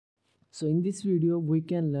So in this video we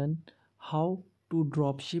can learn how to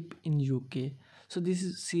dropship in UK. So this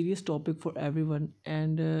is serious topic for everyone,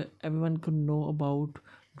 and everyone could know about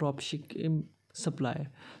dropshipping supply.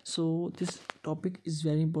 So this topic is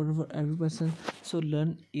very important for every person. So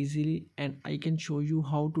learn easily, and I can show you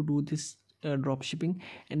how to do this dropshipping,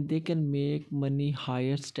 and they can make money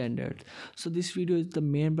higher standards. So this video is the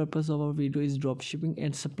main purpose of our video is dropshipping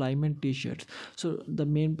and supplement t-shirts. So the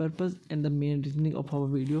main purpose and the main reasoning of our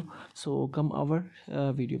video, so come our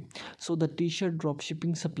video. So the t-shirt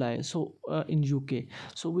dropshipping supply, so in UK,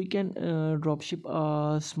 so we can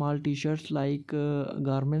dropship small t-shirts like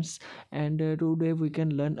garments, and today we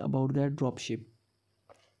can learn about that dropship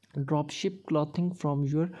clothing from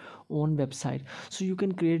your own website. So you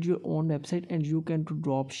can create your own website and you can to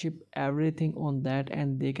dropship everything on that,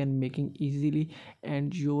 and they can making easily.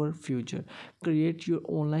 And your future, create your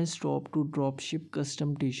online store to dropship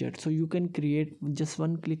custom t-shirts. So you can create just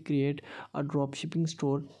one click, create a dropshipping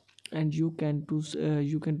store, and you can do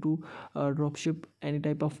dropship any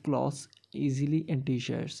type of clothes easily, and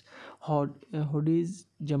t-shirts, hoodies,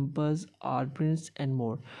 jumpers, art prints, and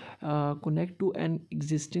more. Connect to an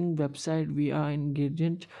existing website via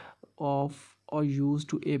ingredient of or use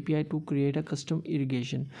to API to create a custom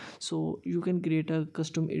irrigation. So you can create a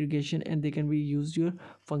custom irrigation, and they can be used your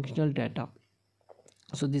functional data.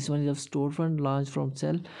 So this one is a storefront launch from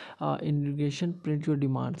cell irrigation, print your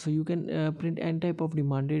demand. So you can print any type of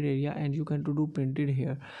demanded area, and you can to do printed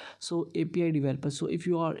here. So API developer, so if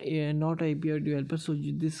you are not a API developer, so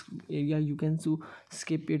this area you can to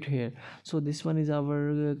skip it here. So this one is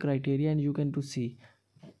our criteria, and you can to see.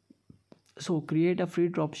 So create a free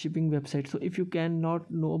dropshipping website. So if you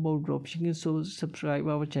cannot know about dropshipping, so subscribe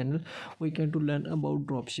our channel, we can to learn about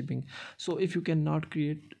dropshipping. So if you cannot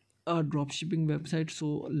create a dropshipping website,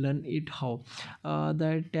 so learn it how.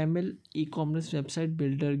 The Tamil e-commerce website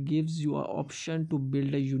builder gives you an option to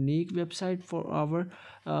build a unique website for our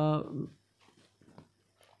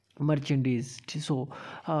merchandise. So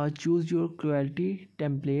choose your quality,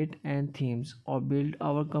 template, and themes, or build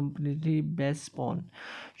our completely best spawn.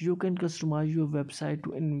 You can customize your website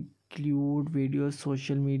to include videos,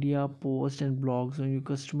 social media posts, and blogs on your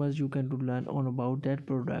customers. You can to learn on about that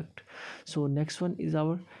product. So next one is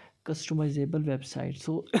our customizable website.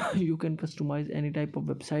 So you can customize any type of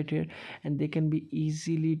website here, and they can be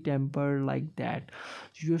easily tempered like that.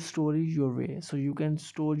 Your story your way, so you can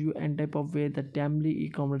store you any type of way. The Tamil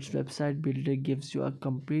e-commerce website builder gives you a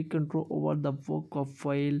complete control over the work of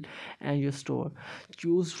file and your store.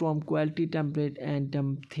 Choose from quality template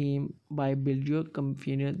and theme by build your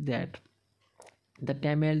convenient that. The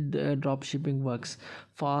Tamil dropshipping works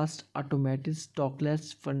fast, automated,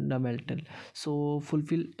 stockless, fundamental. So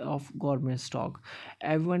fulfill of government stock.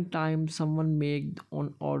 Every time someone make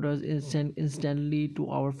on orders instantly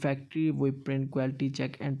to our factory, we print, quality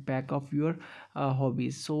check, and pack of your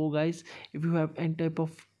hobbies. So guys, if you have any type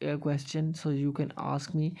of question, so you can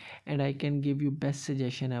ask me, and I can give you best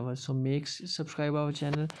suggestion ever. So make subscribe our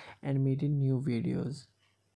channel and meet in new videos.